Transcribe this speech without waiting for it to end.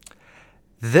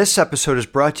This episode is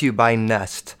brought to you by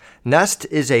Nest. Nest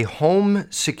is a home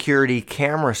security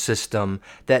camera system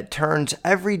that turns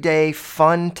everyday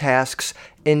fun tasks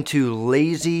into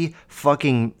lazy,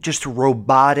 fucking just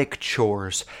robotic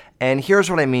chores. And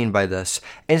here's what I mean by this.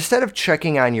 Instead of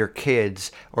checking on your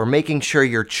kids or making sure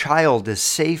your child is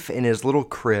safe in his little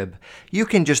crib, you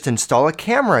can just install a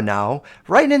camera now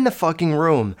right in the fucking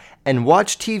room and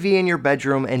watch TV in your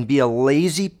bedroom and be a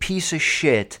lazy piece of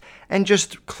shit and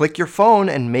just click your phone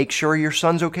and make sure your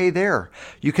son's okay there.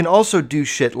 You can also do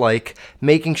shit like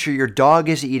making sure your dog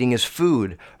is eating his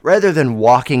food rather than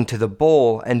walking to the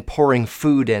bowl and pouring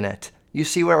food in it. You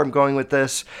see where I'm going with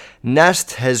this?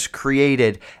 Nest has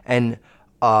created an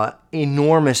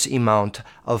enormous amount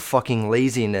of fucking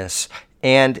laziness.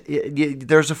 And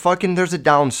there's a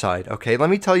downside, okay? Let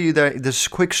me tell you this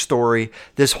quick story.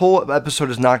 This whole episode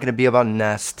is not going to be about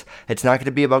Nest. It's not going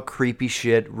to be about creepy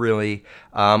shit, really.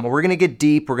 We're going to get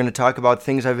deep. We're going to talk about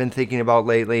things I've been thinking about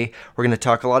lately. We're going to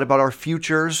talk a lot about our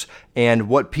futures and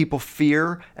what people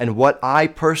fear and what I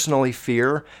personally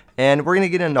fear. And we're going to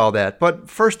get into all that.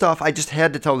 But first off, I just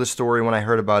had to tell this story when I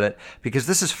heard about it because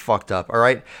this is fucked up, all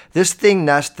right? This thing,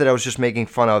 Nest, that I was just making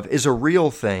fun of is a real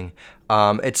thing.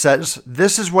 It says,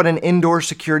 this is what an indoor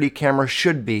security camera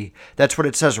should be. That's what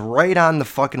it says right on the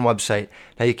fucking website.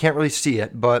 Now, you can't really see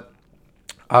it, but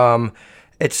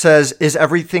it says, is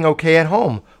everything okay at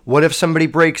home? What if somebody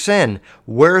breaks in?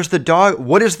 Where's the dog?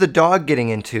 What is the dog getting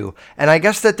into? And I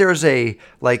guess that there's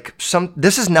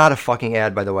this is not a fucking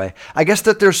ad, by the way. I guess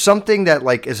that there's something that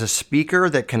is a speaker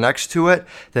that connects to it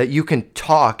that you can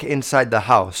talk inside the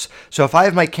house. So if I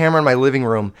have my camera in my living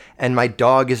room and my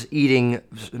dog is eating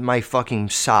my fucking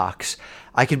socks,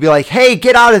 I could be like, hey,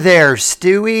 get out of there,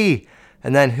 Stewie.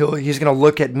 And then he's going to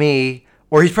look at me.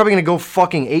 Or he's probably going to go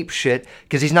fucking ape shit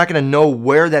because he's not going to know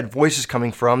where that voice is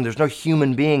coming from. There's no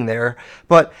human being there.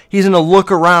 But he's going to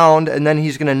look around and then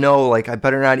he's going to know, I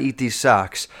better not eat these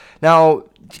socks. Now,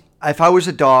 if I was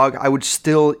a dog, I would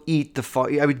still eat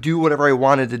I would do whatever I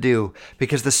wanted to do.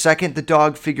 Because the second the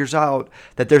dog figures out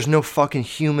that there's no fucking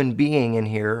human being in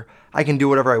here, I can do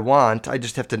whatever I want. I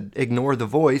just have to ignore the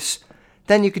voice.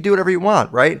 Then you could do whatever you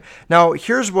want, right? Now,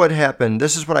 here's what happened.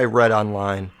 This is what I read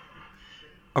online.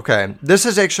 Okay, this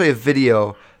is actually a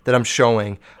video that I'm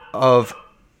showing of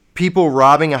people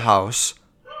robbing a house.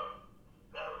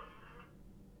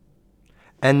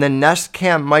 And the Nest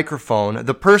Cam microphone,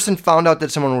 the person found out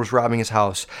that someone was robbing his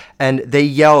house. And they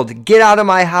yelled, get out of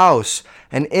my house.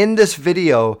 And in this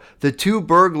video, the two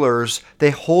burglars, they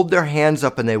hold their hands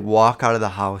up and they walk out of the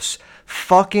house.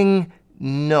 Fucking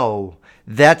no.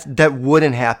 That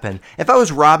wouldn't happen. If I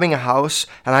was robbing a house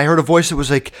and I heard a voice that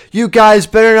was like, you guys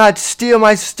better not steal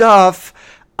my stuff,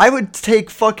 I would take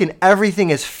fucking everything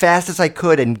as fast as I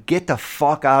could and get the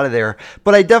fuck out of there.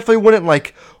 But I definitely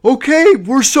wouldn't okay,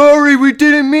 we're sorry, we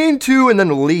didn't mean to, and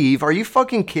then leave. Are you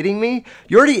fucking kidding me?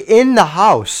 You're already in the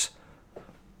house.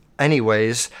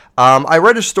 Anyways, I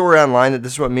read a story online that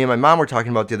this is what me and my mom were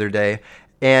talking about the other day.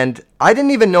 And I didn't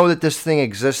even know that this thing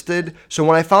existed. So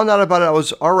when I found out about it, I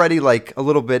was already a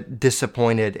little bit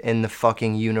disappointed in the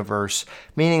fucking universe.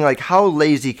 Meaning how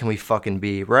lazy can we fucking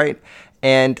be, right?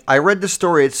 And I read the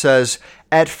story. It says,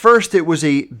 at first it was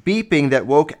a beeping that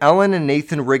woke Ellen and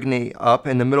Nathan Rigney up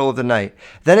in the middle of the night.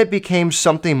 Then it became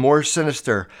something more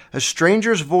sinister. A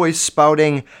stranger's voice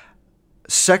spouting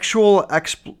sexual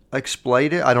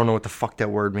exploited, I don't know what the fuck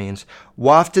that word means,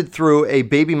 wafted through a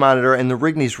baby monitor in the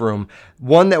Rigney's room,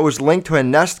 one that was linked to a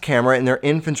Nest camera in their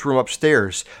infant's room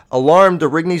upstairs. Alarmed, the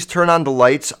Rigneys turned on the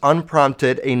lights,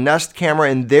 unprompted, a Nest camera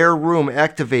in their room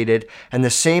activated, and the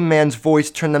same man's voice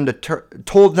told them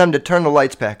to turn the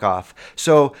lights back off.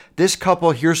 So this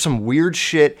couple hears some weird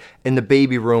shit in the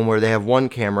baby room where they have one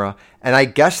camera, and I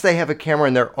guess they have a camera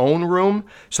in their own room,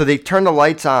 so they turn the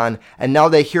lights on, and now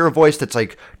they hear a voice that's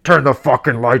like, turn the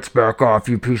fucking lights back off,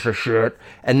 you piece of shit.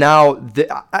 And now,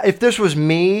 if this was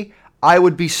me, I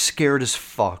would be scared as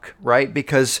fuck, right?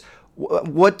 Because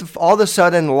all of a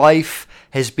sudden life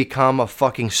has become a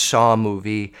fucking Saw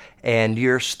movie and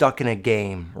you're stuck in a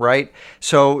game, right?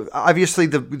 So obviously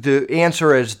the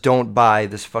answer is don't buy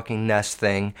this fucking Nest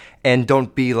thing and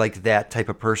don't be like that type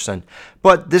of person.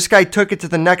 But this guy took it to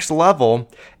the next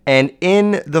level, and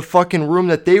in the fucking room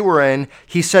that they were in,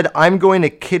 he said, I'm going to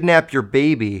kidnap your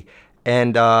baby.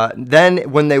 And then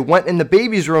when they went in the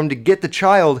baby's room to get the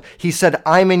child, he said,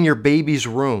 I'm in your baby's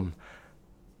room.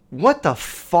 What the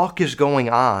fuck is going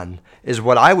on is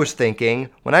what I was thinking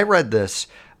when I read this.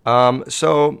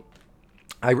 So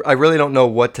I really don't know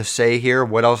what to say here,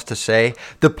 what else to say.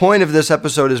 The point of this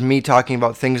episode is me talking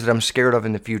about things that I'm scared of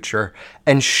in the future.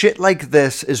 And shit like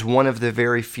this is one of the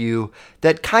very few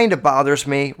that kind of bothers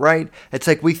me, right? It's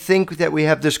like we think that we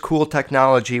have this cool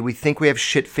technology. We think we have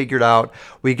shit figured out.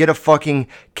 We get a fucking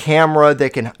camera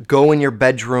that can go in your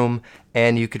bedroom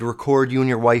and you could record you and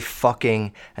your wife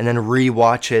fucking and then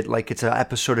re-watch it like it's an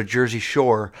episode of Jersey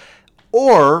Shore.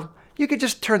 Or you could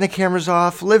just turn the cameras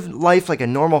off, live life like a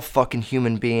normal fucking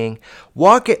human being,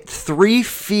 walk it 3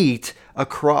 feet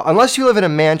across, unless you live in a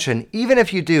mansion. Even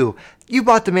if you do, you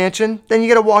bought the mansion, then you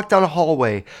gotta walk down a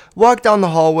hallway. Walk down the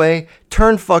hallway,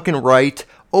 turn fucking right,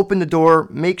 open the door,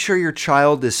 make sure your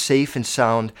child is safe and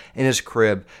sound in his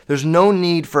crib. There's no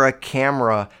need for a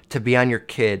camera to be on your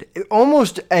kid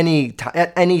almost at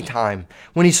any time.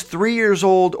 When he's 3 years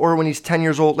old or when he's 10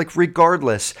 years old, like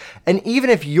regardless. And even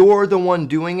if you're the one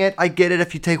doing it, I get it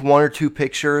if you take 1 or 2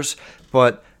 pictures,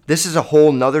 but this is a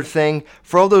whole nother thing.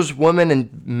 For all those women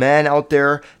and men out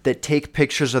there that take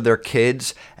pictures of their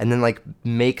kids and then like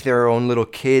make their own little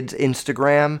kids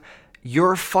Instagram,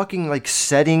 you're fucking like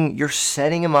setting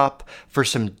him up for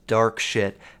some dark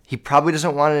shit. He probably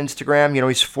doesn't want an Instagram. You know,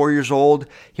 he's 4 years old.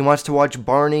 He wants to watch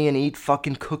Barney and eat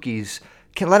fucking cookies.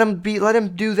 Let him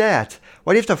do that.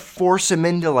 Why do you have to force him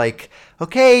into like,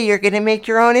 okay, you're going to make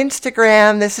your own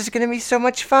Instagram. This is going to be so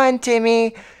much fun,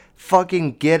 Timmy.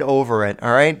 Fucking get over it,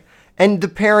 all right? And the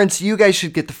parents, you guys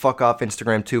should get the fuck off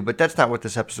Instagram too, but that's not what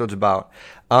this episode's about.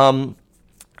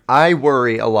 I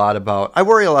worry a lot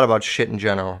about shit in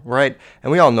general, right?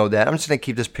 And we all know that. I'm just going to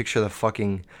keep this picture of the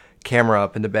fucking camera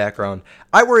up in the background.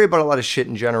 I worry about a lot of shit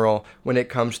in general when it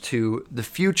comes to the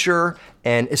future,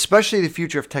 and especially the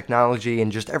future of technology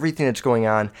and just everything that's going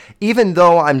on. Even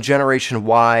though I'm Generation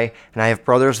Y and I have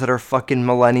brothers that are fucking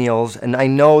millennials, and I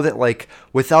know that like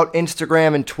without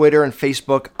Instagram and Twitter and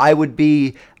Facebook, I would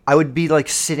be like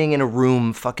sitting in a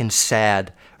room fucking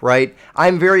sad. Right?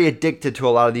 I'm very addicted to a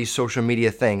lot of these social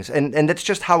media things, and that's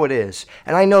just how it is.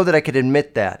 And I know that I could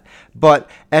admit that. But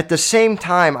at the same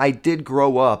time, I did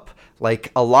grow up.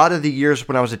 Like, a lot of the years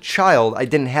when I was a child, I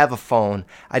didn't have a phone.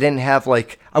 I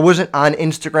wasn't on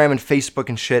Instagram and Facebook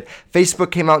and shit.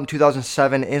 Facebook came out in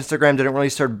 2007. Instagram didn't really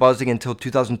start buzzing until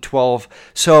 2012.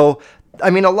 So, I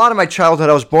mean, a lot of my childhood,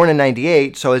 I was born in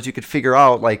 98, so as you could figure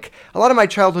out, like, a lot of my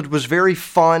childhood was very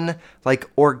fun, like,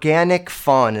 organic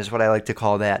fun is what I like to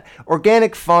call that.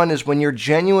 Organic fun is when you're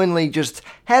genuinely just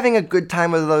having a good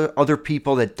time with other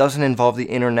people that doesn't involve the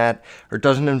internet, or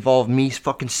doesn't involve me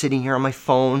fucking sitting here on my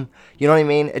phone, you know what I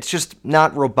mean? It's just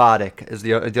not robotic, is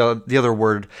the other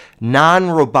word.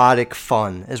 Non-robotic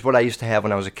fun is what I used to have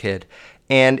when I was a kid.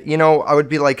 And, you know, I would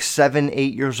be like 7,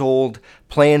 8 years old,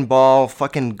 playing ball,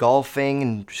 fucking golfing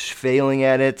and failing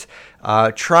at it,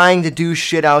 trying to do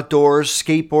shit outdoors,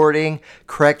 skateboarding,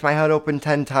 cracked my head open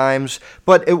 10 times.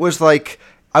 But it was like,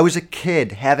 I was a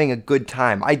kid having a good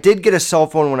time. I did get a cell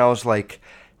phone when I was like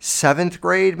 7th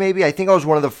grade, maybe. I think I was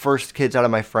one of the first kids out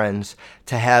of my friends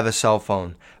to have a cell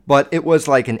phone. But it was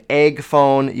like an egg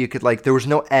phone. You could like, there was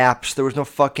no apps. There was no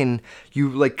fucking, you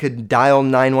like could dial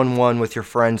 911 with your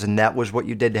friends and that was what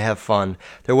you did to have fun.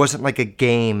 There wasn't like a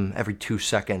game every 2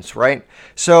 seconds, right?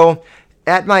 So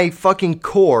at my fucking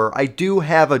core, I do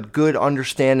have a good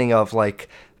understanding of like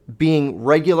being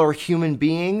regular human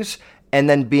beings and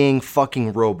then being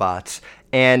fucking robots.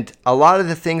 And a lot of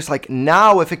the things like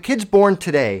now, if a kid's born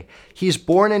today, he's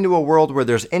born into a world where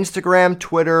there's Instagram,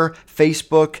 Twitter,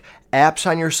 Facebook, apps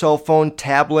on your cell phone,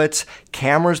 tablets,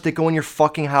 cameras that go in your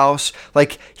fucking house.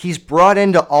 Like, he's brought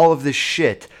into all of this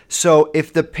shit. So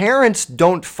if the parents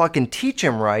don't fucking teach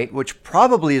him right, which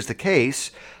probably is the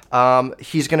case,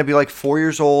 he's going to be like 4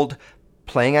 years old,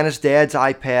 playing on his dad's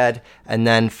iPad, and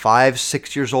then 5,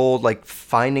 6 years old, like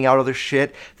finding out other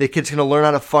shit. The kid's gonna learn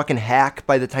how to fucking hack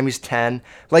by the time he's 10.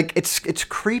 Like, it's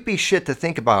creepy shit to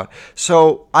think about.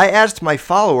 So I asked my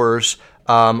followers,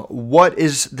 what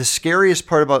is the scariest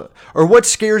part about, or what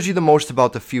scares you the most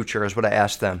about the future, is what I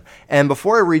asked them. And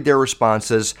before I read their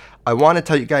responses, I want to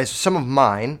tell you guys some of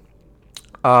mine.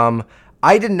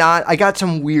 I got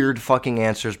some weird fucking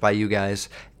answers by you guys,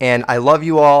 and I love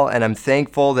you all, and I'm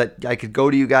thankful that I could go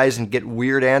to you guys and get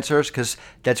weird answers, because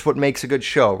that's what makes a good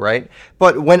show, right?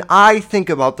 But when I think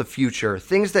about the future,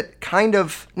 things that kind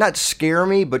of, not scare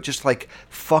me, but just like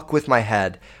fuck with my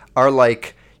head, are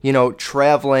like, you know,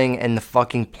 traveling and the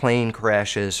fucking plane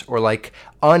crashes, or like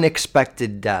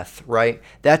unexpected death, right?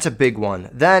 That's a big one.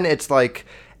 Then it's like,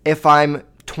 if I'm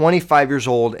 25 years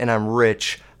old and I'm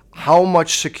rich, how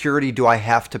much security do I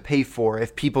have to pay for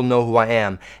if people know who I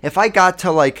am? If I got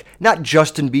to like, not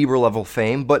Justin Bieber level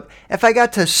fame, but if I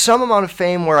got to some amount of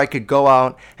fame where I could go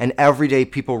out and every day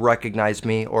people recognize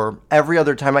me, or every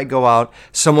other time I go out,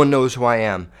 someone knows who I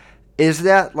am. Is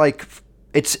that like,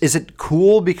 is it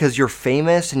cool because you're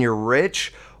famous and you're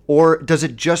rich? Or does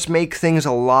it just make things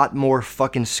a lot more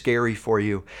fucking scary for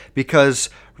you? Because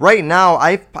right now,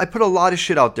 I put a lot of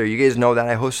shit out there. You guys know that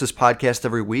I host this podcast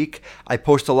every week. I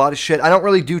post a lot of shit. I don't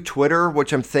really do Twitter,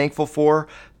 which I'm thankful for.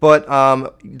 But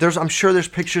I'm sure there's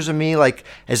pictures of me like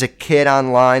as a kid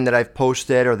online that I've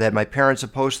posted or that my parents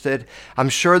have posted. I'm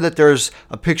sure that there's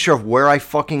a picture of where I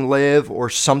fucking live or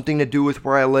something to do with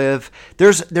where I live.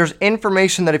 There's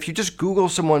information that if you just Google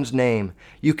someone's name,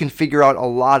 you can figure out a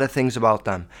lot of things about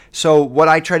them. So what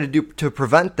I try to do to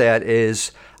prevent that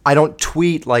is I don't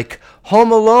tweet like,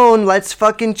 Home Alone, let's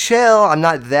fucking chill. I'm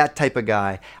not that type of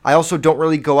guy. I also don't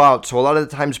really go out, so a lot of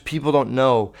the times people don't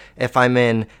know if I'm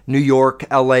in New York,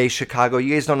 LA, Chicago.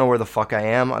 You guys don't know where the fuck I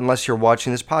am unless you're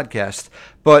watching this podcast.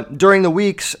 But during the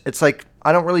weeks, it's like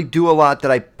I don't really do a lot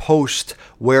that I post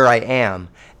where I am.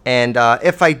 And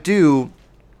if I do,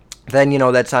 then,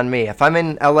 that's on me. If I'm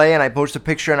in LA and I post a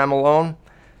picture and I'm alone,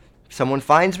 someone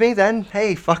finds me, then,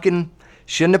 hey, fucking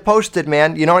shouldn't have posted,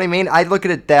 man. You know what I mean? I look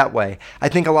at it that way. I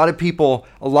think a lot of people,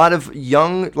 a lot of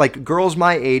young, like girls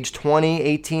my age, 20,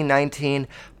 18, 19,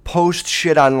 post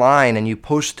shit online, and you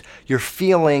post your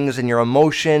feelings and your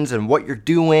emotions and what you're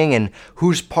doing and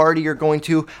whose party you're going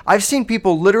to. I've seen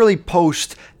people literally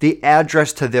post the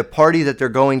address to the party that they're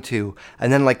going to,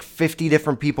 and then like 50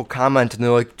 different people comment, and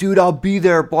they're like, dude, I'll be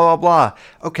there, blah, blah,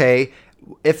 blah. Okay,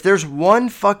 if there's one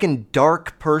fucking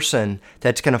dark person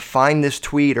that's going to find this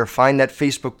tweet or find that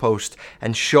Facebook post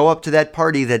and show up to that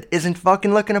party that isn't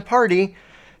fucking looking a party,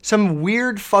 some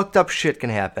weird fucked up shit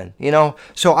can happen,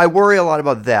 So I worry a lot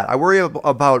about that. I worry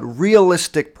about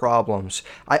realistic problems.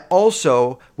 I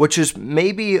also, which is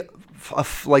maybe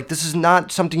like, this is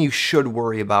not something you should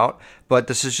worry about, but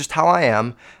this is just how I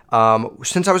am.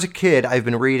 Since I was a kid, I've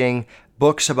been reading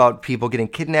books about people getting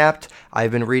kidnapped. I've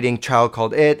been reading Child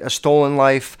Called It, A Stolen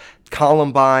Life,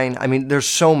 Columbine. I mean, there's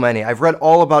so many. I've read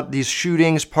all about these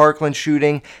shootings, Parkland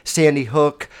shooting, Sandy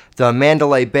Hook, the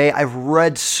Mandalay Bay. I've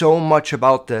read so much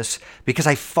about this because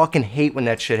I fucking hate when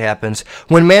that shit happens.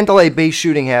 When Mandalay Bay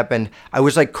shooting happened, I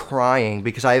was like crying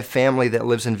because I have family that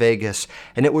lives in Vegas,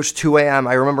 and it was 2 a.m.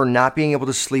 I remember not being able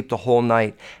to sleep the whole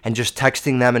night and just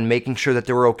texting them and making sure that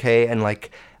they were okay, and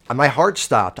like, my heart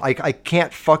stopped. I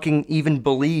can't fucking even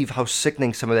believe how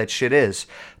sickening some of that shit is.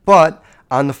 But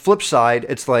on the flip side,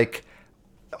 it's like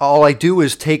all I do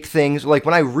is take things, like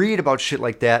when I read about shit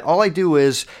like that, all I do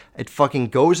is it fucking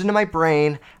goes into my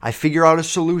brain, I figure out a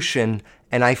solution,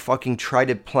 and I fucking try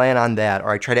to plan on that, or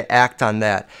I try to act on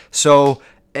that. So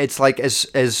it's like, as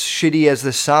shitty as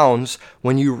this sounds,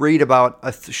 when you read about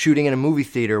a shooting in a movie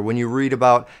theater, when you read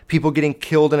about people getting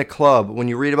killed in a club, when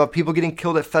you read about people getting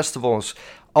killed at festivals,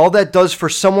 all that does for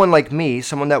someone like me,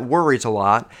 someone that worries a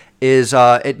lot, is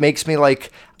it makes me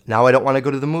like, now I don't want to go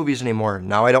to the movies anymore.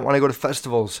 Now I don't want to go to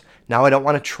festivals. Now I don't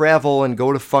want to travel and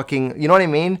go to fucking, you know what I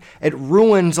mean? It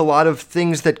ruins a lot of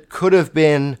things that could have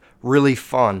been really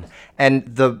fun.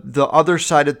 And the other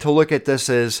side to look at this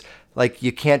is, like,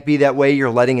 you can't be that way. You're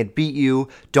letting it beat you.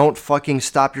 Don't fucking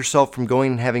stop yourself from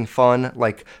going and having fun.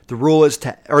 Like, the rule is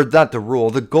to, or not the rule,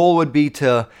 the goal would be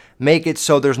to make it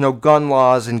so there's no gun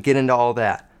laws and get into all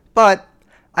that. But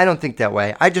I don't think that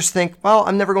way. I just think, well,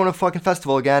 I'm never going to a fucking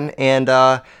festival again, and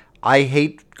I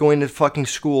hate going to fucking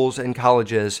schools and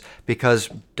colleges because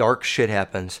dark shit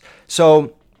happens.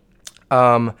 So,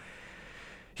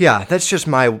 yeah, that's just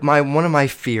my one of my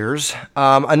fears.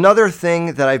 Another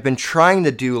thing that I've been trying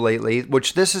to do lately,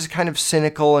 which this is kind of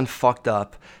cynical and fucked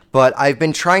up, but I've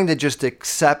been trying to just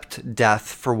accept death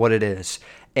for what it is.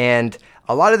 And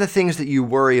a lot of the things that you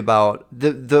worry about,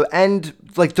 the end,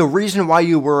 like the reason why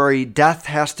you worry, death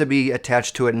has to be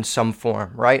attached to it in some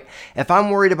form, right? If I'm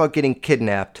worried about getting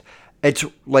kidnapped, it's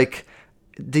like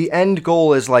the end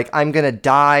goal is like I'm going to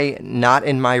die not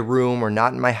in my room or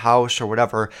not in my house or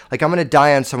whatever. Like I'm going to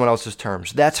die on someone else's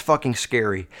terms. That's fucking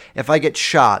scary. If I get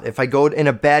shot, if I go in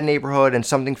a bad neighborhood and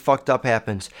something fucked up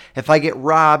happens, if I get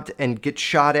robbed and get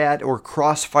shot at or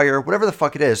crossfire, whatever the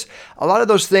fuck it is, a lot of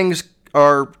those things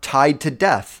are tied to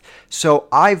death. So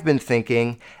I've been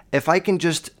thinking, if I can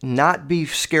just not be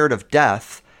scared of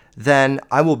death, then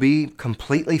I will be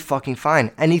completely fucking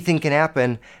fine. Anything can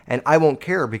happen, and I won't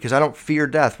care because I don't fear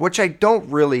death, which I don't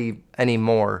really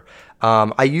anymore.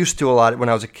 I used to a lot when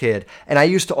I was a kid, and I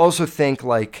used to also think,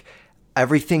 like,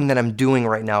 everything that I'm doing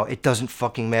right now, it doesn't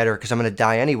fucking matter because I'm going to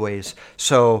die anyways.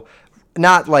 So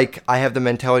not like I have the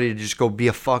mentality to just go be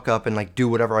a fuck up and like do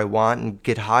whatever I want and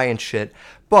get high and shit,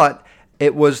 but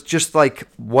it was just like,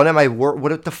 what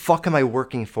the fuck am I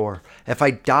working for? If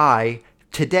I die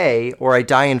today or I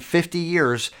die in 50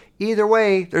 years, either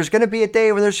way, there's going to be a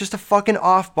day where there's just a fucking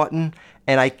off button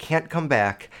and I can't come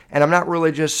back. And I'm not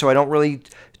religious, so I don't really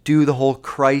do the whole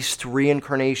Christ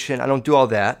reincarnation. I don't do all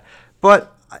that.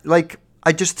 But like,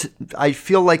 I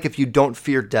feel like if you don't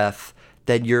fear death,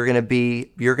 that you're gonna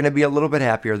be a little bit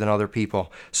happier than other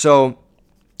people. So,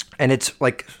 and it's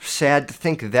like sad to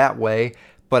think that way,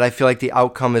 but I feel like the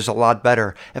outcome is a lot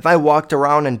better. If I walked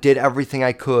around and did everything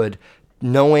I could,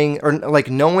 knowing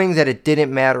that it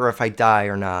didn't matter if I die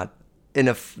or not.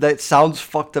 That sounds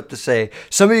fucked up to say.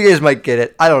 Some of you guys might get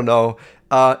it. I don't know.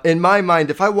 In my mind,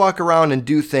 if I walk around and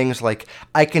do things like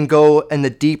I can go in the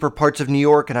deeper parts of New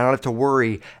York and I don't have to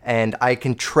worry, and I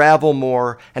can travel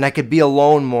more and I could be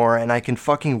alone more and I can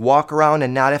fucking walk around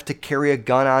and not have to carry a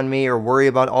gun on me or worry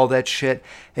about all that shit.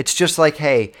 It's just like,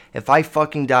 hey, if I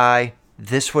fucking die,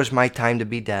 this was my time to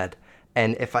be dead.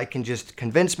 And if I can just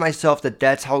convince myself that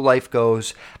that's how life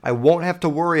goes, I won't have to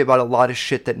worry about a lot of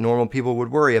shit that normal people would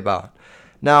worry about.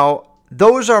 Now,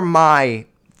 those are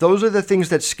the things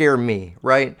that scare me,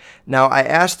 right? Now, I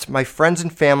asked my friends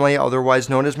and family, otherwise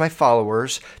known as my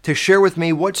followers, to share with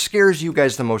me what scares you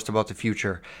guys the most about the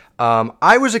future.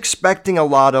 I was expecting a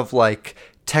lot of like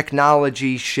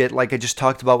technology shit, like I just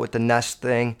talked about with the Nest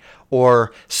thing,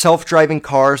 or self-driving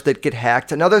cars that get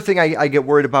hacked. Another thing I get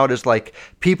worried about is like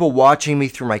people watching me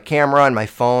through my camera and my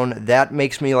phone. That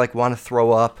makes me like want to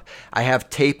throw up. I have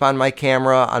tape on my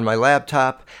camera, on my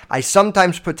laptop. I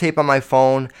sometimes put tape on my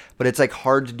phone, but it's like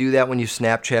hard to do that when you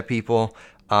Snapchat people.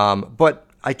 But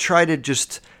I try to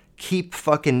just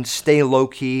stay low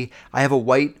key. I have I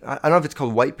don't know if it's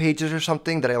called white pages or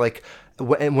something that I like.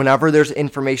 Whenever there's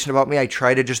information about me, I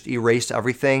try to just erase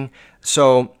everything.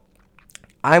 So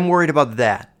I'm worried about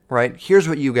that, right? Here's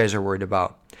what you guys are worried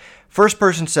about. First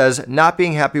person says, not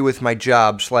being happy with my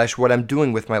job / what I'm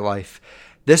doing with my life.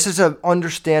 This is an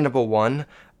understandable one.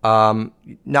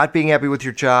 Not being happy with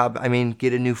your job, I mean,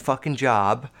 get a new fucking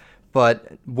job.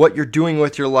 But what you're doing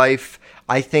with your life,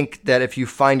 I think that if you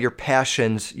find your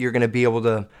passions, you're going to be able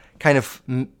to kind of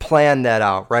plan that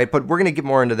out, right? But we're going to get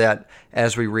more into that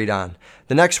as we read on.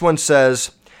 The next one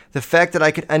says, the fact that I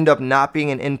could end up not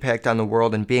being an impact on the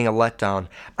world and being a letdown.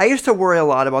 I used to worry a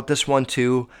lot about this one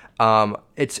too.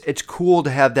 It's cool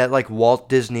to have that like Walt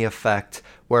Disney effect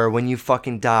where when you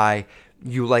fucking die,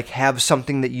 you like have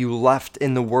something that you left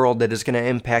in the world that is going to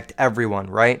impact everyone,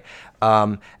 right?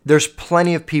 There's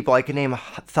plenty of people. I could name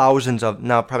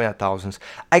probably not thousands.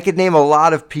 I could name a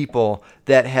lot of people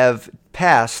that have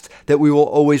passed that we will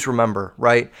always remember,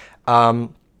 right?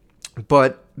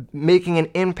 But making an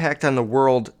impact on the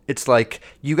world, it's like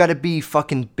you got to be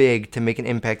fucking big to make an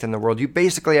impact on the world. You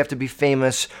basically have to be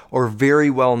famous or very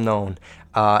well known.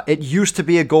 It used to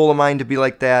be a goal of mine to be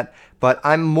like that, but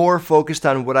I'm more focused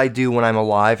on what I do when I'm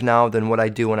alive now than what I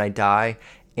do when I die.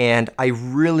 And I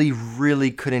really,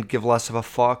 really couldn't give less of a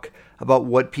fuck about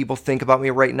what people think about me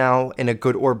right now in a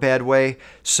good or bad way.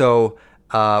 So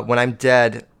when I'm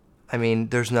dead, I mean,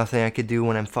 there's nothing I could do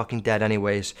when I'm fucking dead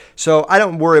anyways. So I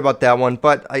don't worry about that one,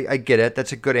 but I get it.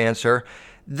 That's a good answer.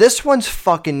 This one's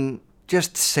fucking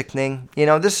just sickening. You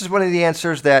know, this is one of the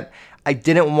answers that I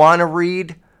didn't want to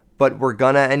read, but we're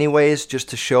gonna anyways, just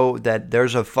to show that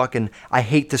there's a fucking... I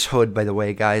hate this hood, by the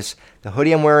way, guys. The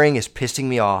hoodie I'm wearing is pissing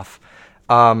me off.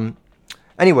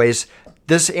 Anyways,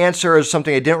 this answer is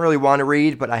something I didn't really want to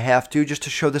read, but I have to, just to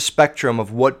show the spectrum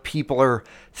of what people are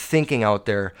thinking out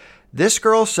there. This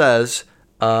girl says,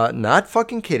 not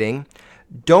fucking kidding,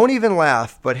 don't even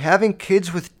laugh, but having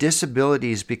kids with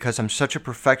disabilities because I'm such a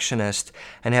perfectionist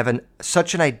and have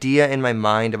such an idea in my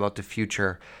mind about the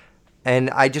future. And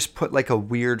I just put like a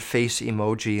weird face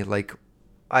emoji, like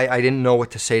I didn't know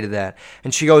what to say to that.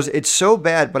 And she goes, it's so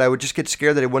bad, but I would just get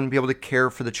scared that I wouldn't be able to care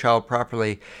for the child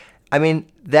properly. I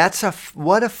mean,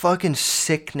 what a fucking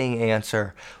sickening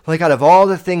answer. Like, out of all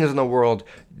the things in the world,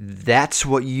 that's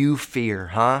what you fear,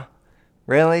 huh?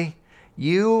 Really?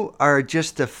 You are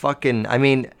just a fucking... I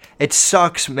mean, it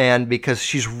sucks, man, because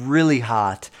she's really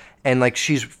hot and, like,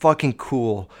 she's fucking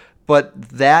cool. But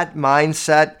that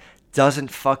mindset doesn't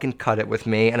fucking cut it with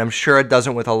me, and I'm sure it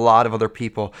doesn't with a lot of other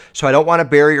people. So I don't want to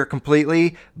bury her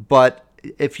completely, but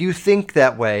if you think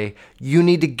that way, you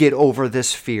need to get over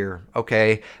this fear,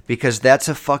 okay? Because that's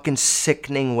a fucking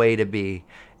sickening way to be.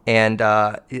 And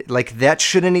like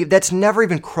that's never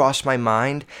even crossed my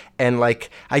mind. And like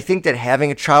I think that having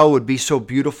a child would be so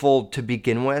beautiful to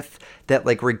begin with that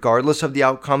like regardless of the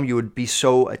outcome, you would be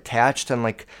so attached and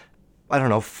like I don't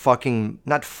know, fucking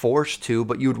not forced to,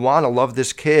 but you'd want to love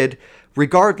this kid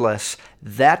regardless.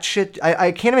 That shit,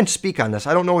 I can't even speak on this.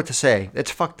 I don't know what to say.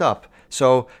 It's fucked up.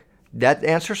 So that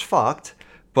answer's fucked.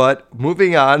 But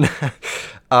moving on,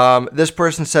 this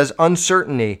person says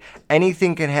uncertainty.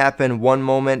 Anything can happen. One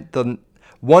moment,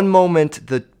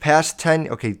 the past 10,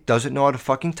 okay, doesn't know how to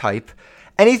fucking type.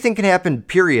 Anything can happen,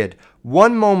 period.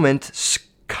 One moment,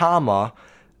 comma,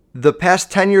 the past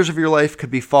 10 years of your life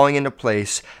could be falling into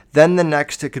place. Then the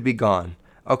next, it could be gone.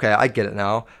 Okay, I get it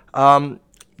now.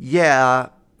 Yeah,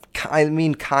 I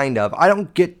mean, kind of. I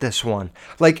don't get this one.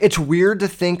 Like, it's weird to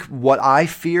think what I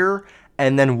fear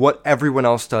and then what everyone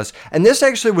else does. And this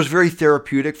actually was very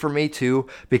therapeutic for me too,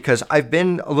 because I've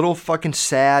been a little fucking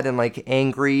sad and like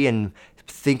angry and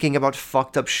thinking about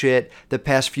fucked up shit the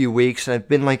past few weeks, and I've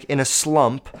been like in a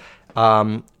slump.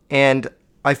 And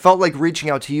I felt like reaching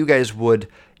out to you guys would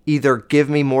either give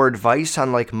me more advice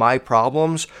on like my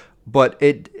problems, but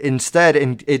it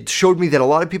showed me that a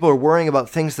lot of people are worrying about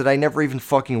things that I never even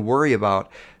fucking worry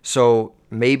about. So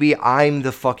maybe I'm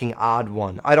the fucking odd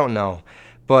one. I don't know.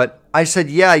 But I said,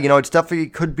 yeah, it's definitely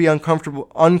could be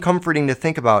uncomforting to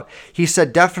think about. He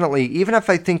said, definitely, even if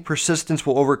I think persistence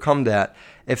will overcome that,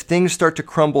 if things start to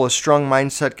crumble, a strong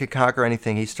mindset could conquer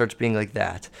anything. He starts being like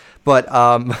that. But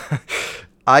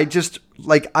I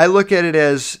look at it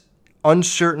as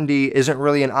uncertainty isn't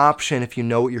really an option if you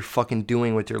know what you're fucking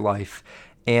doing with your life.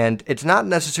 And it's not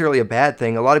necessarily a bad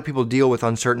thing. A lot of people deal with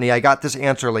uncertainty. I got this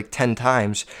answer like 10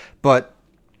 times. But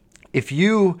if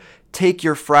you take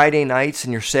your Friday nights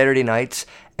and your Saturday nights,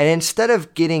 and instead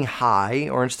of getting high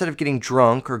or instead of getting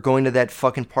drunk or going to that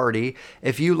fucking party,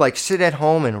 if you like sit at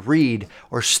home and read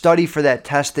or study for that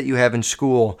test that you have in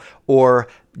school or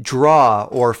draw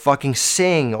or fucking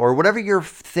sing or whatever your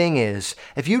thing is,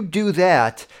 if you do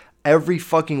that every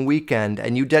fucking weekend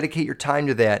and you dedicate your time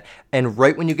to that, and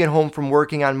right when you get home from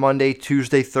working on Monday,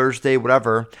 Tuesday, Thursday,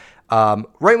 whatever,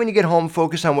 right when you get home,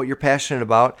 focus on what you're passionate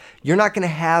about, you're not going to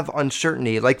have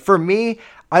uncertainty. Like for me,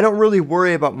 I don't really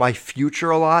worry about my future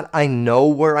a lot. I know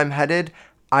where I'm headed.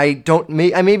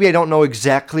 Maybe I don't know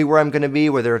exactly where I'm going to be,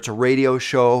 whether it's a radio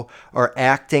show or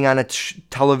acting on a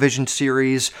television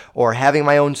series or having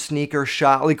my own sneaker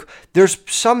shop. Like there's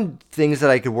some things that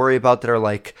I could worry about that are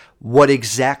like, what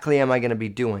exactly am I going to be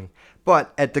doing?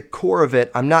 But at the core of it,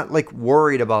 I'm not like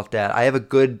worried about that. I have a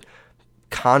good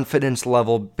confidence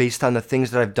level based on the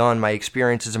things that I've done, my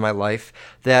experiences in my life,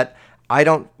 that I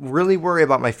don't really worry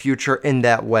about my future in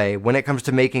that way. When it comes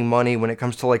to making money, when it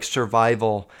comes to like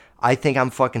survival, I think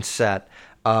I'm fucking set.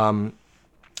 And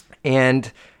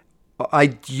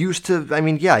I used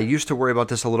to worry about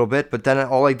this a little bit, but then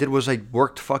all I did was I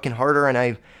worked fucking harder and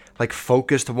I like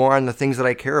focused more on the things that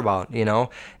I care about,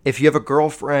 If you have a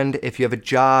girlfriend, if you have a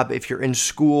job, if you're in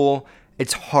school,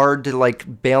 it's hard to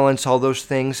like balance all those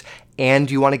things,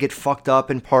 and you want to get fucked up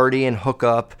and party and hook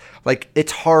up. Like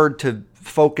it's hard to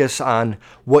focus on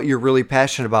what you're really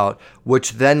passionate about,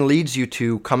 which then leads you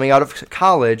to coming out of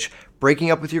college,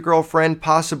 breaking up with your girlfriend,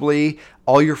 possibly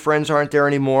all your friends aren't there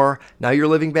anymore. Now you're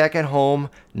living back at home.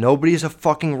 Nobody's a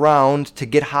fucking round to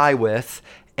get high with.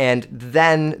 And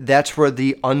then that's where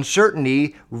the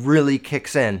uncertainty really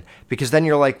kicks in, because then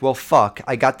you're like, well, fuck,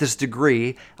 I got this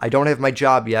degree. I don't have my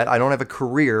job yet. I don't have a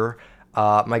career.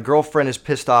 My girlfriend is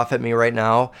pissed off at me right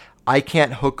now. I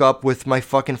can't hook up with my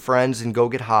fucking friends and go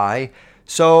get high.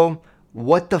 So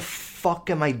what the fuck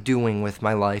am I doing with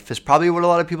my life is probably what a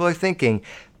lot of people are thinking.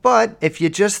 But if you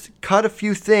just cut a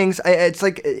few things,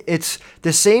 it's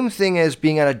the same thing as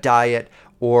being on a diet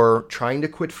or trying to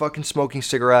quit fucking smoking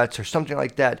cigarettes or something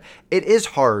like that. It is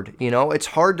hard, It's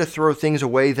hard to throw things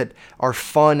away that are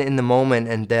fun in the moment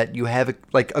and that you have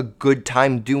a good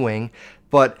time doing.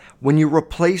 But when you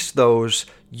replace those,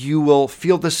 you will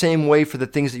feel the same way for the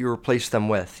things that you replace them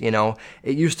with,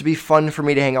 It used to be fun for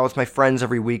me to hang out with my friends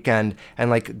every weekend and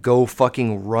like go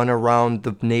fucking run around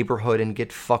the neighborhood and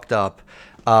get fucked up.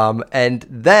 And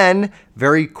then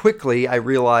very quickly I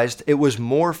realized it was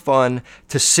more fun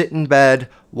to sit in bed,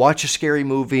 watch a scary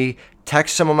movie,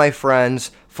 text some of my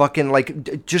friends, fucking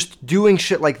like just doing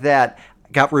shit like that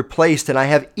got replaced, and I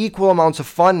have equal amounts of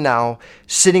fun now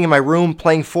sitting in my room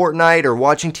playing Fortnite or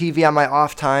watching TV on my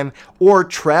off time or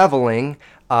traveling.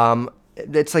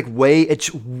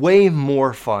 It's way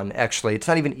more fun, actually. It's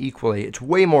not even equally. It's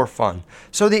way more fun.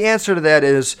 So the answer to that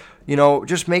is,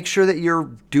 just make sure that you're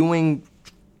doing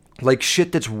like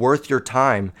shit that's worth your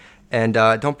time, and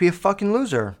don't be a fucking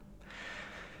loser.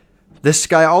 This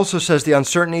guy also says the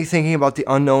uncertainty, thinking about the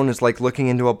unknown, is like looking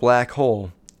into a black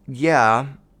hole. Yeah.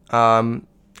 Go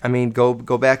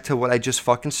back to what I just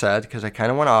fucking said, because I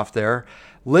kind of went off there.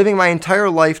 living my entire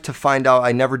life to find out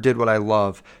I never did what I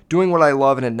love, doing what I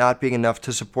love and it not being enough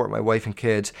to support my wife and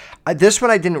kids. This one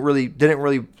I didn't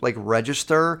really like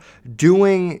register.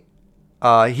 Doing,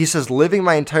 he says, living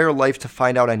my entire life to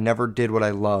find out I never did what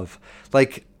I love.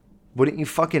 Like, wouldn't you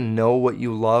fucking know what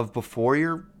you love before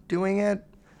you're doing it?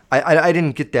 I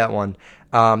didn't get that one.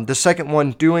 The second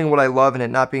one, doing what I love and it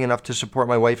not being enough to support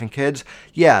my wife and kids.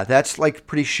 Yeah, that's like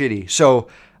pretty shitty. So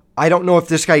I don't know if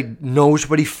this guy knows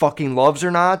what he fucking loves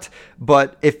or not,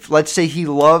 but if, let's say he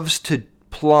loves to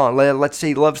plumb, let's say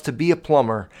he loves to be a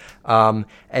plumber,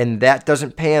 and that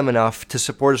doesn't pay him enough to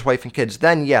support his wife and kids,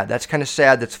 then yeah, that's kind of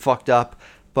sad, that's fucked up.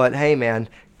 But hey man,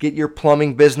 get your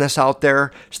plumbing business out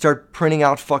there, start printing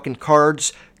out fucking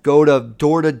cards, go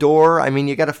to door. I mean,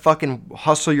 you got to fucking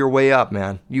hustle your way up,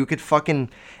 man. You could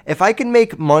fucking, if I could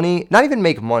make money, not even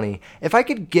make money, if I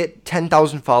could get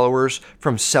 10,000 followers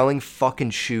from selling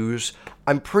fucking shoes,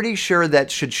 I'm pretty sure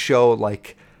that should show,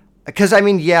 like, because I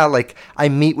mean, yeah, like, I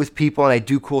meet with people and I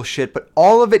do cool shit, but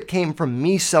all of it came from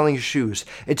me selling shoes.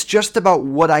 It's just about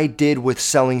what I did with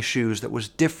selling shoes that was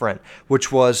different,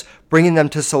 which was bringing them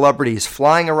to celebrities,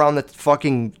 flying around the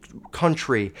fucking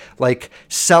country, like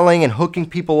selling and hooking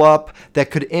people up that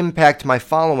could impact my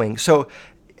following. So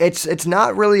it's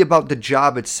not really about the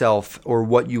job itself or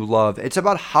what you love. It's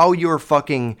about how you're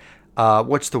fucking,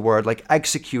 like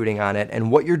executing on it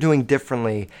and what you're doing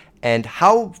differently and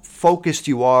how focused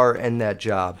you are in that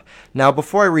job. Now,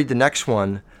 before I read the next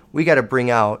one, we got to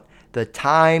bring out the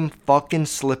Time fucking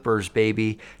slippers,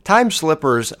 baby. Time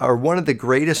slippers are one of the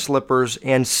greatest slippers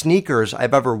and sneakers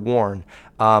I've ever worn.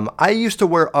 I used to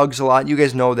wear Uggs a lot. You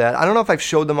guys know that. I don't know if I've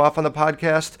showed them off on the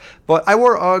podcast, but I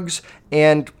wore Uggs,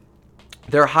 and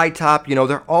they're high top,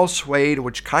 they're all suede,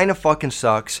 which kind of fucking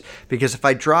sucks because if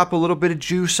I drop a little bit of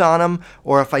juice on them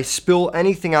or if I spill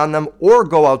anything on them or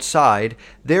go outside,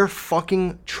 they're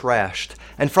fucking trashed.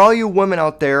 And for all you women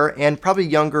out there and probably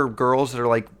younger girls that are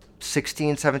like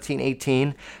 16, 17,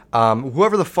 18,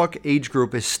 whoever the fuck age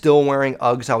group is still wearing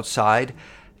Uggs outside,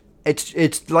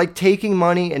 it's like taking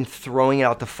money and throwing it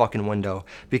out the fucking window.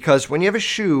 Because when you have a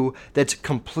shoe that's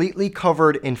completely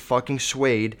covered in fucking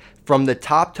suede from the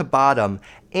top to bottom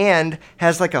and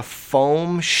has like a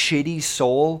foam shitty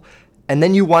sole, and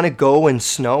then you want to go in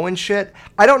snow and shit,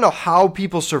 I don't know how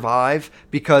people survive,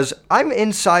 because I'm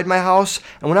inside my house,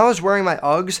 and when I was wearing my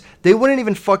Uggs, they wouldn't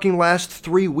even fucking last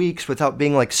 3 weeks without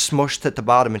being like smushed at the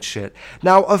bottom and shit.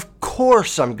 Now, of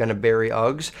course I'm going to bury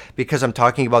Uggs, because I'm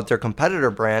talking about their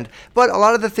competitor brand, but a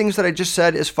lot of the things that I just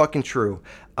said is fucking true.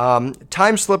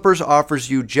 Time Slippers offers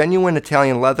you genuine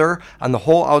Italian leather on the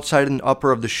whole outside and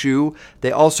upper of the shoe.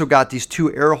 They also got these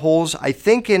 2 air holes, I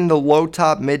think in the low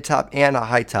top, mid top, and a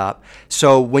high top.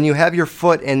 So when you have your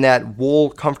foot in that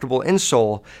wool comfortable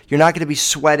insole, you're not going to be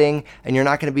sweating and you're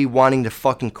not going to be wanting to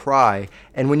fucking cry.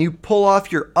 And when you pull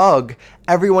off your Ugg,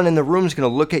 everyone in the room is going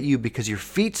to look at you because your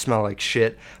feet smell like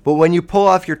shit. But when you pull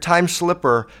off your Time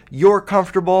Slipper, you're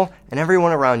comfortable and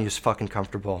everyone around you is fucking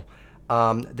comfortable.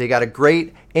 They got a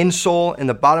great insole in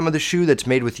the bottom of the shoe that's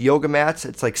made with yoga mats.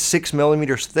 It's like 6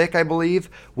 millimeters thick, I believe,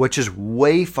 which is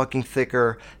way fucking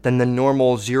thicker than the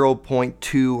normal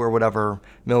 0.2 or whatever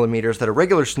millimeters that a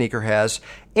regular sneaker has.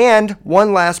 And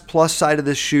one last plus side of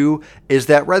this shoe is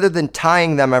that rather than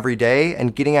tying them every day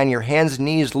and getting on your hands and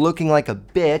knees looking like a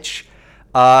bitch,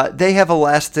 they have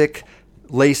elastic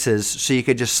laces so you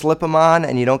could just slip them on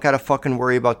and you don't got to fucking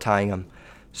worry about tying them.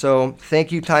 So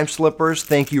thank you, Time Slippers.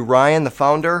 Thank you, Ryan, the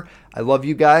founder. I love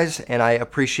you guys, and I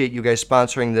appreciate you guys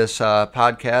sponsoring this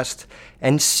podcast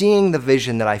and seeing the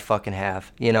vision that I fucking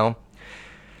have,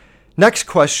 Next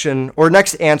question, or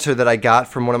next answer that I got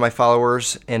from one of my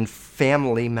followers and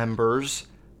family members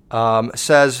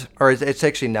says, or it's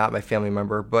actually not my family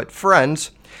member, but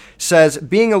friends, says,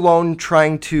 being alone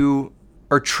trying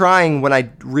when I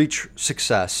reach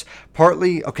success.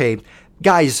 Partly, okay,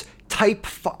 guys,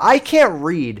 I can't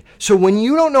read, so when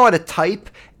you don't know how to type,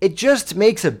 it just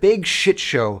makes a big shit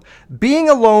show. Being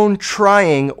alone,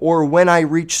 trying, or when I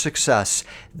reach success.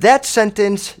 That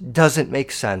sentence doesn't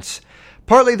make sense.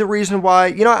 Partly the reason why,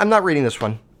 I'm not reading this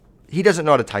one. He doesn't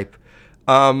know how to type.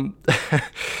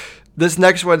 This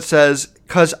next one says,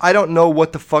 because I don't know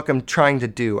what the fuck I'm trying to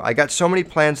do. I got so many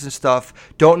plans and stuff.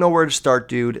 Don't know where to start,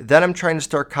 dude. Then I'm trying to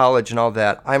start college and all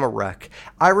that. I'm a wreck.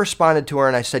 I responded to her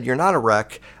and I said, you're not a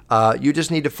wreck. You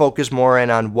just need to focus more in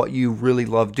on what you really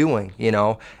love doing,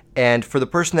 And for the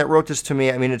person that wrote this to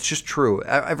me, I mean, it's just true.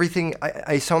 Everything,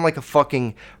 I sound like a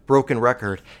fucking broken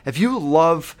record. If you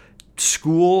love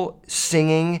school,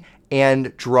 singing,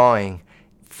 and drawing,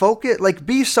 focus, like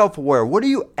be self-aware. What are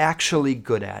you actually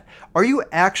good at? Are you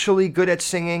actually good at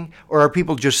singing, or are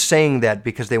people just saying that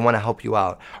because they want to help you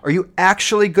out? Are you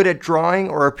actually good at drawing,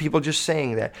 or are people just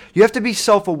saying that? You have to be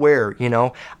self-aware, you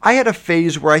know? I had a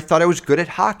phase where I thought I was good at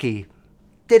hockey.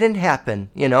 Didn't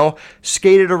happen, you know?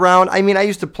 Skated around. I mean, I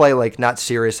used to play like not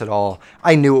serious at all.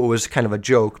 I knew it was kind of a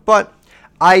joke, but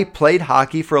I played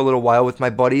hockey for a little while with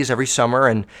my buddies every summer,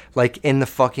 and like we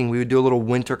would do a little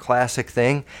winter classic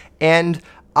thing, and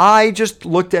I just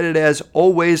looked at it as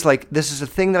always like this is a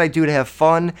thing that I do to have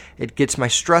fun. It gets my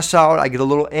stress out, I get a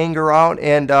little anger out,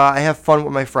 and I have fun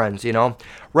with my friends, you know?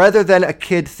 Rather than a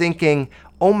kid thinking,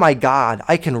 oh my God,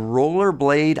 I can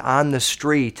rollerblade on the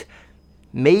street.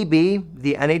 Maybe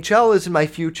the NHL is in my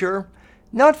future.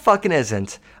 No, it fucking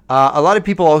isn't. A lot of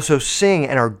people also sing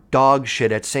and are dog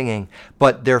shit at singing,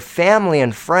 but their family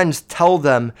and friends tell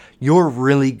them, you're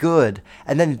really good.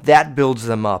 And then that builds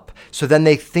them up. So then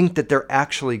they think that they're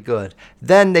actually good.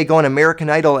 Then they go on American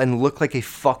Idol and look like a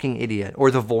fucking idiot, or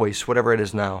The Voice, whatever it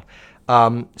is now.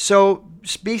 So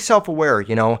be self-aware,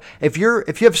 you know. If you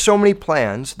have so many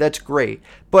plans, that's great.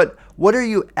 But what are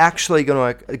you actually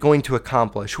going to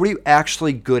accomplish? What are you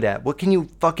actually good at? What can you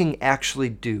fucking actually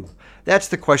do? That's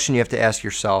the question you have to ask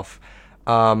yourself.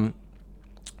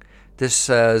 This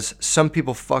says, some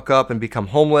people fuck up and become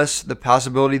homeless. The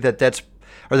possibility the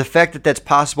fact that that's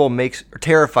possible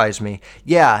terrifies me.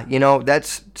 Yeah, you know,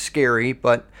 that's scary,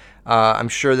 but I'm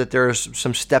sure that there's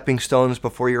some stepping stones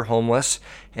before you're homeless,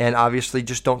 and obviously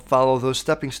just don't follow those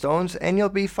stepping stones and you'll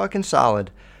be fucking solid.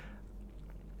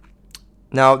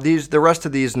 Now, the rest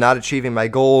of these, not achieving my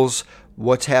goals,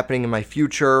 what's happening in my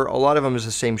future, a lot of them is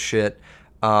the same shit.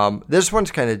 This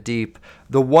one's kind of deep.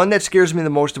 The one that scares me the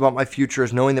most about my future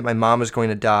is knowing that my mom is going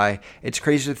to die. It's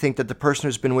crazy to think that the person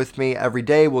who's been with me every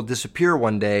day will disappear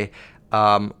one day.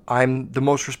 I'm the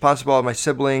most responsible of my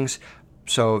siblings,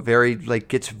 so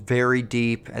gets very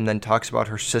deep, and then talks about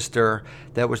her sister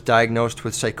that was diagnosed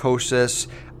with psychosis.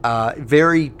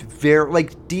 Very, very,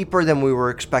 deeper than we were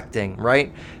expecting,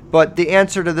 right? But the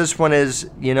answer to this one is,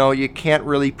 you know, you can't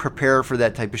really prepare for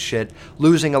that type of shit.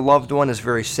 Losing a loved one is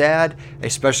very sad,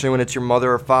 especially when it's your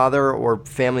mother or father or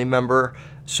family member.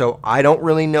 So I don't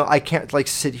really know. I can't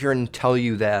sit here and tell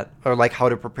you that, or how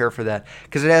to prepare for that,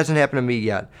 because it hasn't happened to me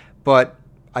yet. But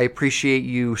I appreciate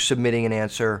you submitting an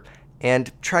answer,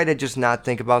 and try to just not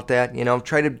think about that. You know,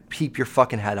 try to keep your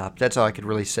fucking head up. That's all I could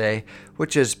really say,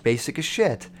 which is basic as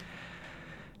shit.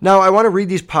 Now, I want to read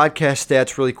these podcast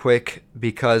stats really quick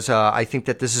because I think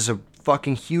that this is a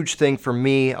fucking huge thing for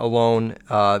me alone.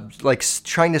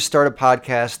 Trying to start a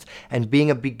podcast and being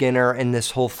a beginner in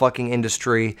this whole fucking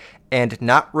industry and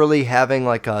not really having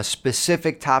a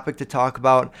specific topic to talk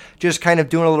about. Just kind of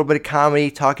doing a little bit of comedy,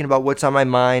 talking about what's on my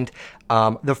mind.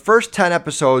 The first 10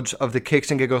 episodes of the Kicks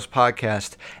and Giggles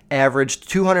podcast averaged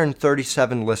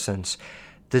 237 listens.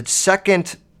 The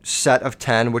second set of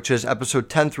 10, which is episode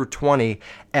 10 through 20,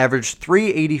 averaged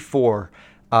 384.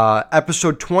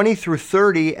 Episode 20 through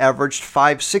 30 averaged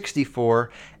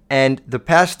 564, and the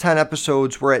past 10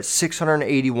 episodes were at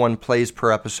 681 plays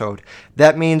per episode.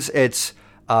 That means it's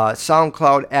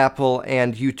SoundCloud, Apple,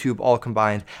 and YouTube all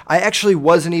combined. I actually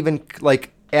wasn't even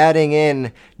adding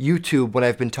in YouTube when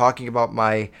I've been talking about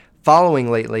my following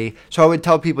lately, so I would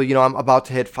tell people, you know, I'm about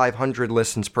to hit 500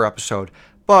 listens per episode.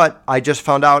 But I just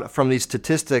found out from these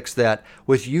statistics that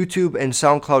with YouTube and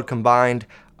SoundCloud combined,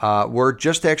 we're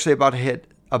just actually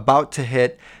about to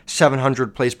hit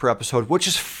 700 plays per episode, which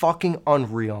is fucking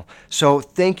unreal. So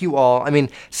thank you all. I mean,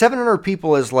 700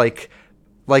 people is like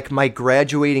my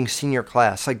graduating senior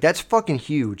class. That's fucking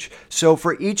huge. So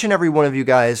for each and every one of you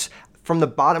guys, from the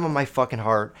bottom of my fucking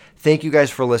heart, thank you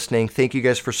guys for listening. Thank you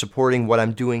guys for supporting what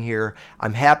I'm doing here.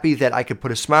 I'm happy that I could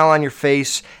put a smile on your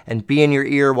face and be in your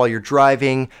ear while you're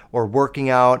driving or working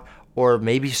out, or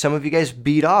maybe some of you guys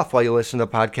beat off while you listen to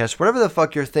the podcast. Whatever the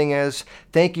fuck your thing is,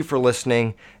 thank you for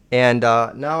listening. And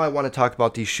now I want to talk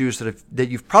about these shoes that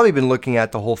you've probably been looking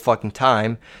at the whole fucking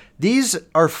time. These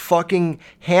are fucking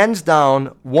hands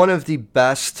down one of the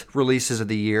best releases of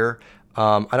the year.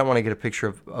 I don't want to get a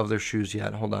picture of their shoes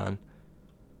yet. Hold on.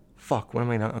 Fuck, what am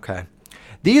I not? Okay.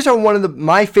 These are one of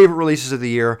my favorite releases of the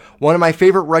year. One of my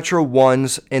favorite retro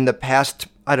ones in the past,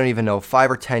 I don't even know,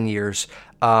 5 or 10 years.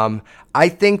 I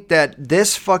think that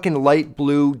this fucking light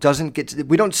blue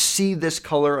we don't see this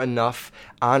color enough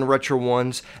on Retro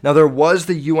ones. Now, there was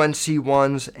the UNC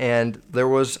ones, and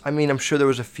I'm sure there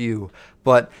was a few,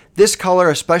 but this color,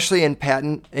 especially in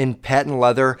patent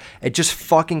leather, it just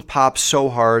fucking pops so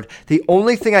hard. The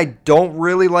only thing I don't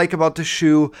really like about the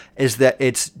shoe is that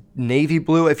it's navy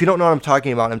blue. If you don't know what I'm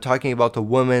talking about the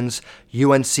Women's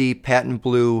UNC patent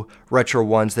blue Retro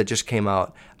ones that just came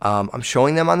out. I'm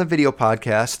showing them on the video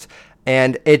podcast.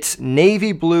 And it's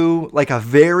navy blue, like a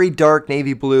very dark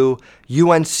navy blue,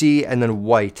 UNC, and then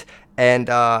white. And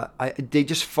they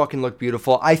just fucking look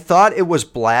beautiful. I thought it was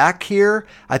black here.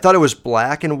 I thought it was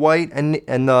black and white and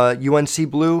the UNC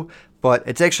blue, but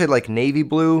it's actually like navy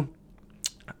blue.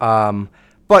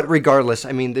 But regardless,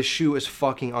 this shoe is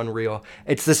fucking unreal.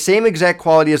 It's the same exact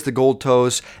quality as the gold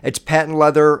toes. It's patent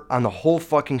leather on the whole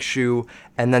fucking shoe.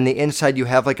 And then the inside, you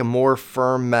have like a more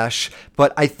firm mesh.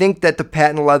 But I think that the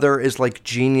patent leather is like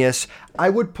genius. I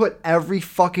would put every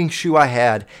fucking shoe I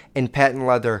had in patent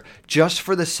leather just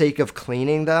for the sake of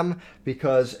cleaning them.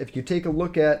 Because if you take a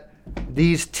look at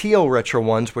these Teal Retro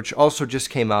ones, which also just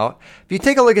came out. If you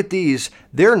take a look at these,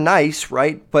 they're nice,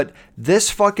 right? But this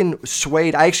fucking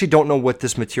suede, I actually don't know what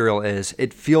this material is.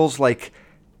 It feels like,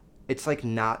 it's like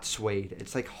not suede.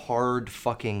 It's like hard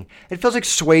fucking, it feels like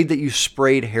suede that you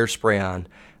sprayed hairspray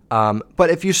on.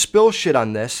 But if you spill shit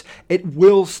on this, it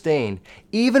will stain.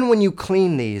 Even when you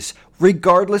clean these,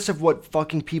 regardless of what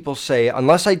fucking people say,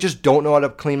 unless I just don't know how to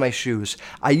clean my shoes,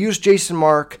 I use Jason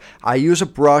Mark, I use a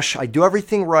brush, I do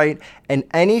everything right, and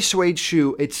any suede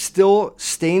shoe, it still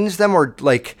stains them or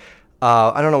like,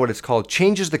 I don't know what it's called,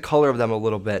 changes the color of them a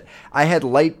little bit. I had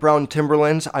light brown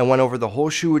Timberlands, I went over the whole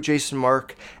shoe with Jason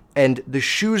Mark, and the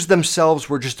shoes themselves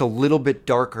were just a little bit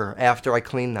darker after I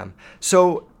cleaned them.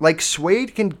 So, like,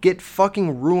 suede can get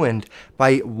fucking ruined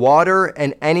by water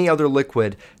and any other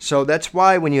liquid. So that's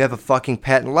why when you have a fucking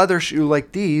patent leather shoe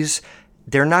like these,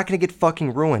 they're not going to get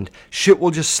fucking ruined. Shit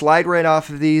will just slide right off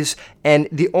of these. And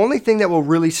the only thing that will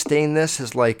really stain this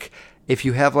is, like, if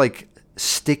you have, like,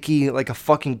 sticky, like a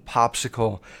fucking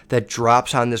popsicle that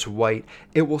drops on this white,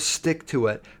 it will stick to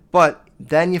it. But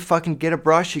then you fucking get a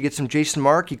brush, you get some Jason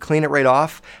Mark, you clean it right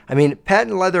off.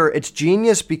 Patent leather, it's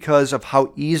genius because of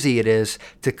how easy it is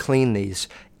to clean these.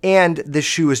 And this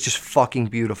shoe is just fucking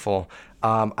beautiful.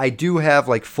 I do have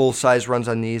like full size runs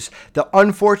on these. The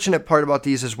unfortunate part about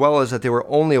these as well is that they were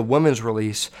only a women's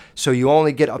release, so you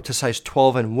only get up to size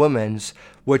 12 in women's,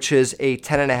 which is a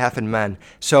 10.5 in men.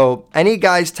 So any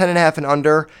guys 10.5 and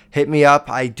under, hit me up.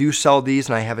 I do sell these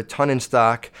and I have a ton in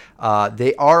stock.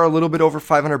 They are a little bit over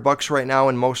 $500 right now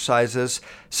in most sizes.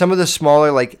 Some of the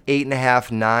smaller, like 8.5,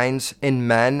 9s in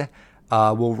men,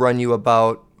 will run you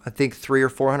about, I think, $300 or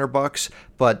 $400,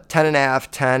 but 10.5,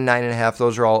 10, 9.5,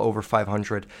 those are all over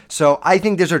 500. So I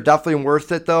think these are definitely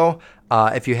worth it though.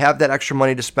 If you have that extra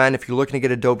money to spend, if you're looking to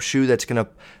get a dope shoe that's going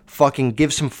to fucking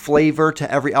give some flavor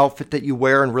to every outfit that you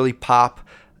wear and really pop,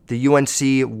 the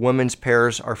UNC women's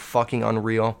pairs are fucking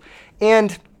unreal.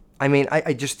 And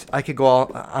I could go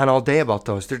on all day about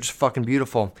those. They're just fucking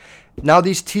beautiful. Now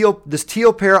this teal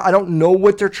pair, I don't know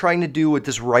what they're trying to do with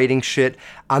this writing shit.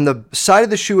 On the side of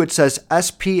the shoe, it says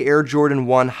SP Air Jordan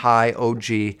 1 High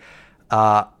OG.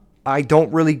 I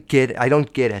don't really get it. I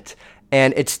don't get it.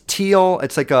 And it's teal.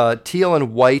 It's like a teal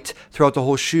and white throughout the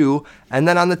whole shoe. And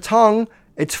then on the tongue,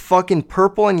 it's fucking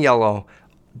purple and yellow.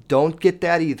 Don't get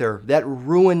that either. That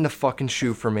ruined the fucking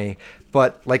shoe for me.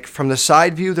 But like from the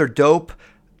side view, they're dope.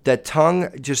 That tongue,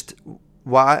 just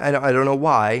why? I don't know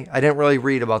why. I didn't really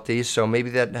read about these, so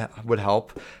maybe that would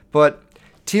help. But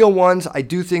teal ones, I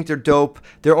do think they're dope.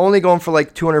 They're only going for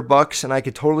like $200, and I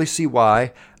could totally see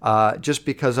why. Just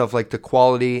because of like the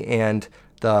quality and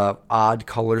the odd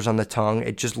colors on the tongue.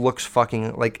 It just looks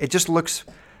fucking like, it just looks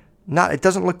not, it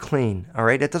doesn't look clean. All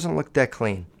right, it doesn't look that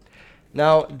clean.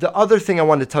 Now, the other thing I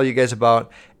wanted to tell you guys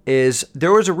about is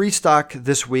there was a restock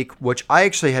this week, which I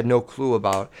actually had no clue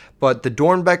about, but the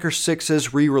Doernbecher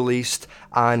 6s re-released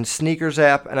on Sneakers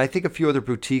app, and I think a few other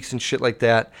boutiques and shit like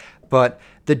that. But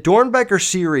the Doernbecher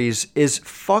series is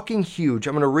fucking huge.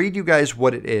 I'm going to read you guys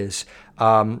what it is.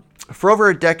 For over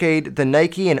a decade, the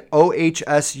Nike and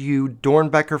OHSU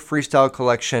Doernbecher Freestyle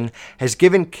Collection has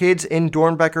given kids in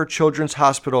Doernbecher Children's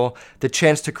Hospital the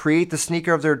chance to create the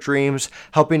sneaker of their dreams,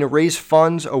 helping to raise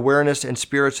funds, awareness, and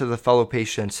spirits of the fellow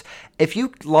patients. If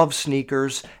you love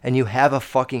sneakers and you have a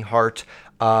fucking heart,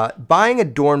 buying a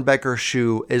Doernbecher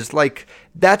shoe is like,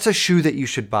 that's a shoe that you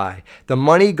should buy. The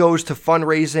money goes to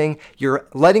fundraising. You're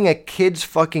letting a kid's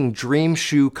fucking dream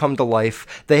shoe come to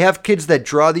life. They have kids that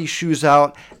draw these shoes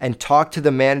out and talk to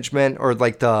the management or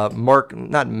like the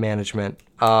not management.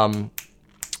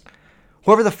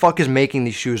 whoever the fuck is making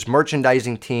these shoes,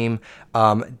 merchandising team,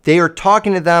 they are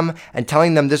talking to them and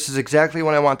telling them this is exactly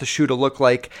what I want the shoe to look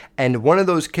like. And one of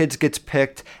those kids gets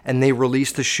picked and they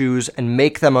release the shoes and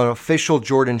make them an official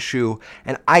Jordan shoe.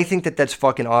 And I think that that's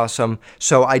fucking awesome.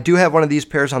 So I do have one of these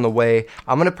pairs on the way.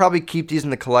 I'm going to probably keep these in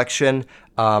the collection.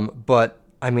 But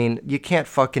I mean, you can't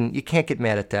get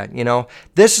mad at that, you know?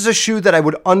 This is a shoe that I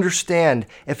would understand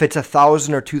if it's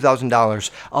 $1,000 or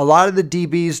 $2,000. A lot of the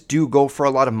DBs do go for a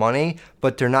lot of money,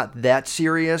 but they're not that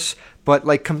serious. But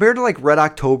like compared to like Red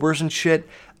Octobers and shit,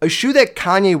 a shoe that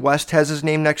Kanye West has his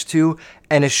name next to,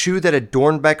 and a shoe that a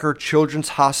Doernbecher Children's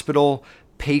Hospital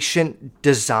patient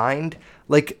designed,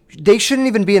 like, they shouldn't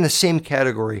even be in the same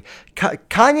category.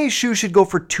 Kanye's shoe should go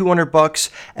for $200,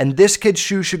 and this kid's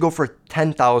shoe should go for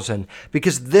 $10,000,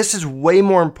 because this is way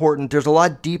more important. There's a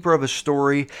lot deeper of a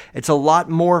story. It's a lot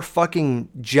more fucking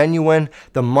genuine.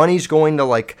 The money's going to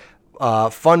like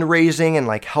fundraising and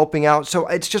like helping out. So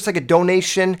it's just like a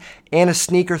donation and a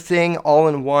sneaker thing all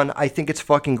in one. I think it's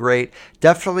fucking great.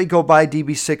 Definitely go buy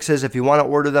DB6s. If you want to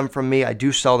order them from me, I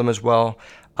do sell them as well.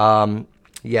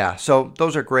 Yeah, so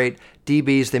those are great.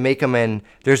 DBs, they make them in,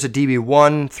 there's a DB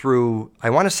 1 through, I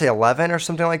want to say 11 or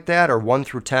something like that, or 1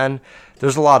 through 10.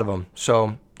 There's a lot of them,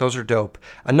 so those are dope.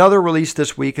 Another release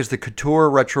this week is the Couture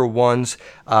Retro 1s.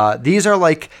 These are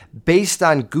like based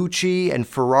on Gucci and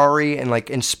Ferrari and like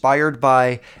inspired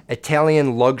by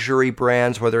Italian luxury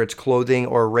brands, whether it's clothing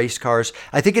or race cars.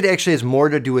 I think it actually has more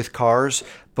to do with cars,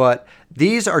 but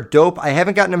these are dope. I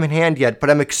haven't gotten them in hand yet, but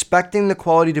I'm expecting the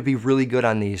quality to be really good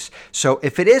on these. So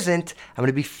if it isn't, I'm going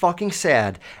to be fucking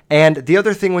sad. And the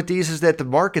other thing with these is that the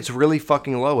market's really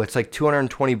fucking low. It's like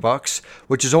 $220,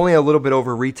 which is only a little bit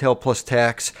over retail plus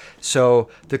tax. So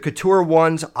the Couture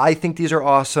 1s, I think these are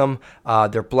awesome.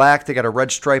 They're black. They got a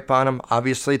red stripe on them.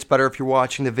 Obviously, it's better if you're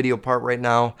watching the video part right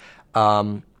now.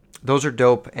 Those are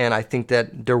dope, and I think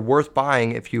that they're worth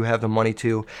buying if you have the money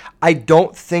to. I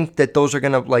don't think that those are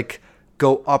going to like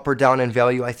go up or down in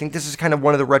value. I think this is kind of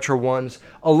one of the retro ones.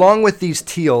 Along with these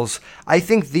teals, I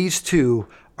think these two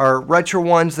are retro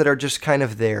ones that are just kind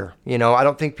of there. You know, I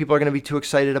don't think people are going to be too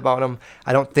excited about them.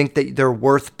 I don't think that they're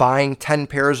worth buying 10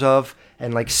 pairs of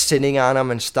and like sitting on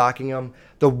them and stocking them.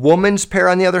 The woman's pair,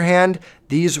 on the other hand,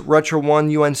 these retro 1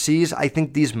 UNCs, I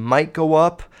think these might go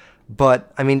up.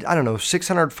 But, I mean, I don't know,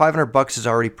 $600, $500 is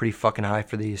already pretty fucking high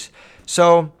for these.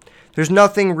 So, there's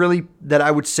nothing really that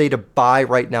I would say to buy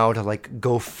right now to, like,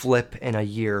 go flip in a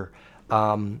year.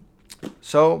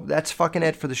 So, that's fucking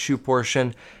it for the shoe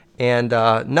portion. And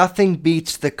nothing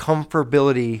beats the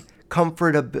comfortability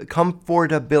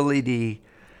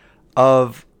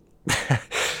of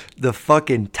the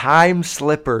fucking time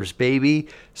slippers, baby.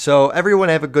 So everyone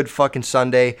have a good fucking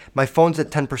Sunday. My phone's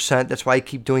at 10%. That's why I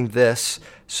keep doing this.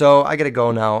 So I got to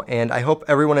go now. And I hope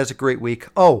everyone has a great week.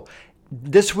 Oh,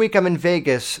 this week I'm in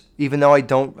Vegas, even though I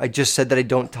just said that I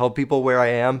don't tell people where I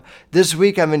am. This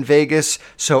week I'm in Vegas,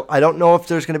 so I don't know if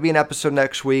there's going to be an episode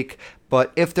next week.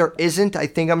 But if there isn't, I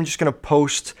think I'm just going to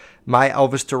post my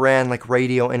Elvis Duran like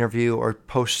radio interview or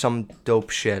post some dope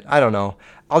shit. I don't know.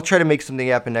 I'll try to make something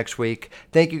happen next week.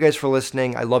 Thank you guys for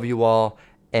listening. I love you all,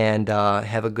 and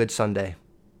have a good Sunday.